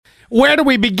Where do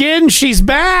we begin? She's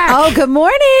back. Oh, good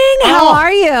morning. How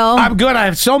are you? I'm good. I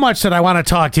have so much that I want to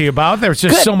talk to you about. There's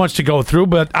just so much to go through,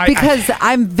 but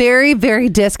I'm very, very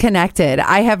disconnected.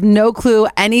 I have no clue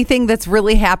anything that's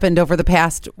really happened over the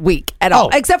past week at all,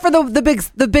 except for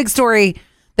the big story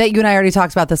that you and I already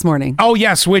talked about this morning. Oh,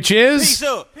 yes, which is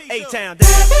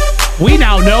we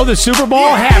now know the Super Bowl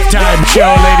halftime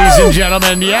show, ladies and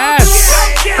gentlemen. Yes,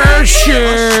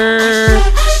 Usher.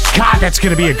 God, that's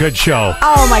going to be a good show.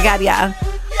 Oh, my God, yeah.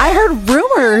 I heard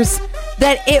rumors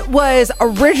that it was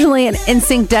originally an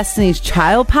NSYNC Destiny's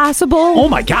Child possible. Oh,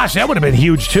 my gosh, that would have been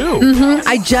huge, too. Mm-hmm.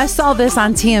 I just saw this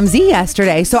on TMZ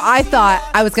yesterday, so I thought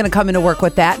I was going to come into work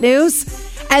with that news.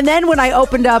 And then when I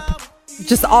opened up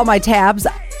just all my tabs,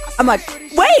 I'm like,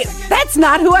 wait, that's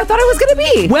not who I thought it was going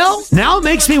to be. Well, now it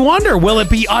makes me wonder, will it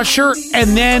be Usher?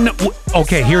 And then,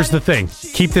 okay, here's the thing.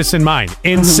 Keep this in mind.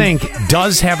 NSYNC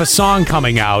does have a song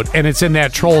coming out, and it's in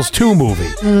that Trolls 2 movie.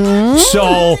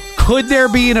 So could there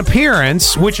be an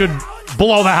appearance, which would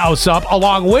blow the house up,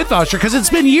 along with Usher? Because it's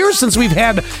been years since we've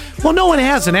had, well, no one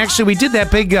hasn't. Actually, we did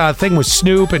that big thing with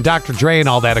Snoop and Dr. Dre and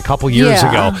all that a couple years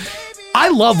ago. I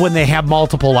love when they have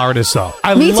multiple artists, though.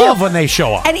 I love when they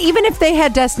show up. And even if they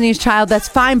had Destiny's Child, that's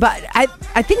fine. But I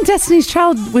think Destiny's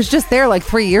Child was just there like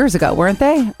 3 years ago, weren't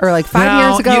they? Or like 5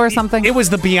 years ago or something? It was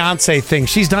the Beyonce thing.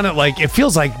 She's done it like, it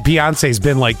feels like Beyonce's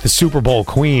been like the Super Bowl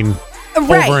queen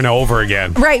over and over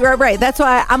again. Right. That's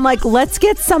why I'm like, let's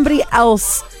get somebody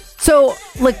else. So,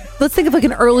 like, let's think of like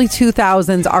an early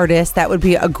 2000s artist that would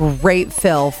be a great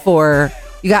fill for,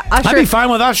 you got Usher. I'd be fine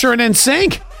with Usher and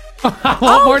NSYNC.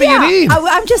 What more do you need?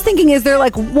 I'm just thinking, is there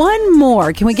like one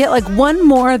more? Can we get like one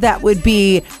more that would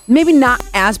be maybe not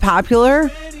as popular?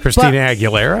 Christina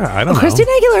Aguilera? I don't know.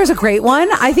 Christina Aguilera is a great one.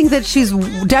 I think that she's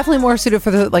definitely more suited for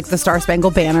the Star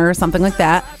Spangled Banner or something like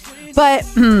that. But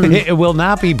it will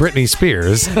not be Britney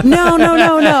Spears. No.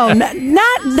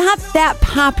 Not that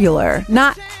popular.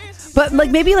 But like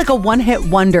maybe like a one-hit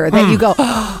wonder that you go,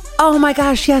 oh my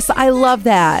gosh, yes, I love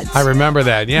that. I remember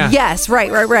that, yeah. Yes,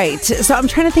 right. So I'm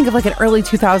trying to think of like an early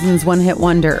 2000s one-hit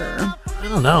wonder. I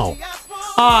don't know.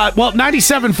 Well,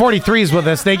 9743 is with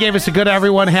us. They gave us a good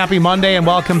everyone. Happy Monday and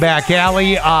welcome back,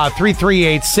 Allie.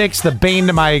 3386, the bane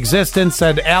to my existence,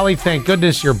 said, Allie, thank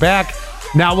goodness you're back.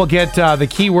 Now we'll get the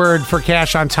keyword for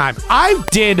cash on time. I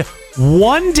did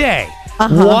 1 day,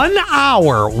 1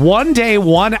 hour, 1 day,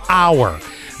 1 hour.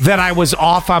 That I was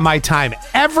off on my time.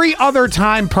 Every other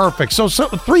time, perfect. So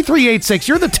 3386,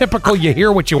 you're the typical you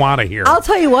hear what you want to hear. I'll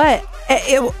tell you what,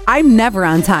 I'm never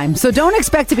on time. So don't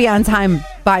expect to be on time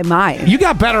by mine. You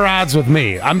got better odds with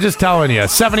me. I'm just telling you.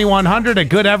 7100, a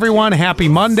good everyone. Happy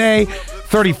Monday.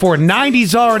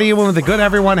 3490's already in with a good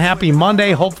everyone. Happy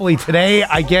Monday. Hopefully today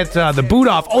I get the boot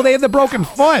off. Oh, they had the broken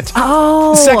foot.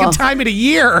 Oh. Second time in a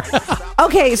year.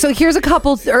 Okay, so here's a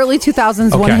couple early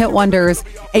 2000s one-hit wonders.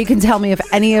 And you can tell me if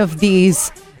any of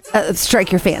these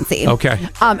strike your fancy. Okay.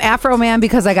 Afro Man,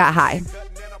 Because I Got High.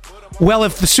 Well,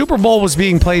 if the Super Bowl was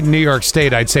being played in New York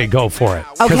State, I'd say go for it.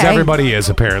 Because everybody is,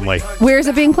 apparently. Where is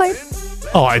it being played?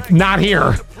 Oh, not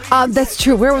here. That's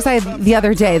true. Where was I the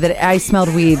other day that I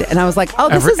smelled weed and I was like, oh,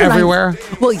 this is everywhere?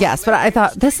 Well, yes, but I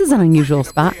thought this is an unusual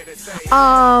spot.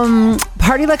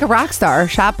 Party Like a Rock Star,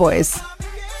 Shop Boys.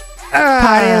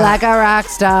 Party Like a Rock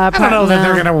Star. I don't know that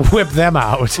they're going to whip them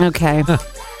out. Okay.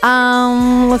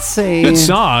 Let's see. Good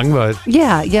song, but.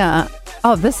 Yeah.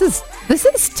 Oh, this is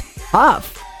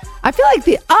tough. I feel like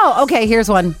okay, here's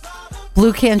one.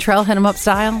 Blue Cantrell, Hit 'em Up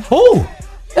Style. Oh,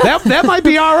 that might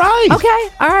be all right. Okay,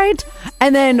 all right.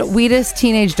 And then Wheatus,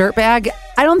 Teenage Dirtbag.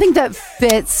 I don't think that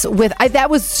fits with.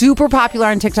 that was super popular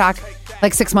on TikTok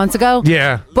like 6 months ago.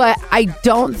 Yeah, but I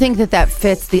don't think that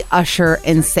fits the Usher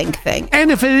NSYNC thing. And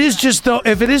if it is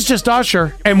just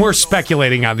Usher, and we're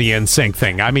speculating on the NSYNC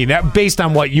thing, I mean that based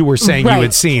on what you were saying you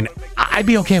had seen, I'd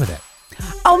be okay with it.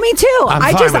 Oh, me too.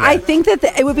 I think that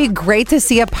it would be great to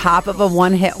see a pop of a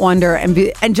one-hit wonder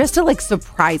and just to like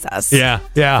surprise us. Yeah.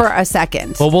 For a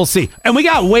second. Well, we'll see. And we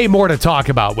got way more to talk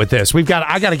about with this. I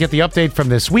got to get the update from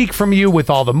this week from you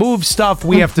with all the move stuff.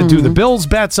 We have to do the Bills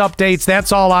bets updates.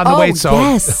 That's all on the way. So,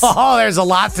 yes. There's a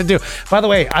lot to do. By the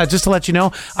way, just to let you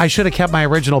know, I should have kept my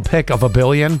original pick of $1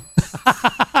 billion.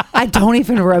 I don't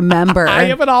even remember. I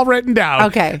have it all written down.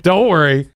 Okay. Don't worry.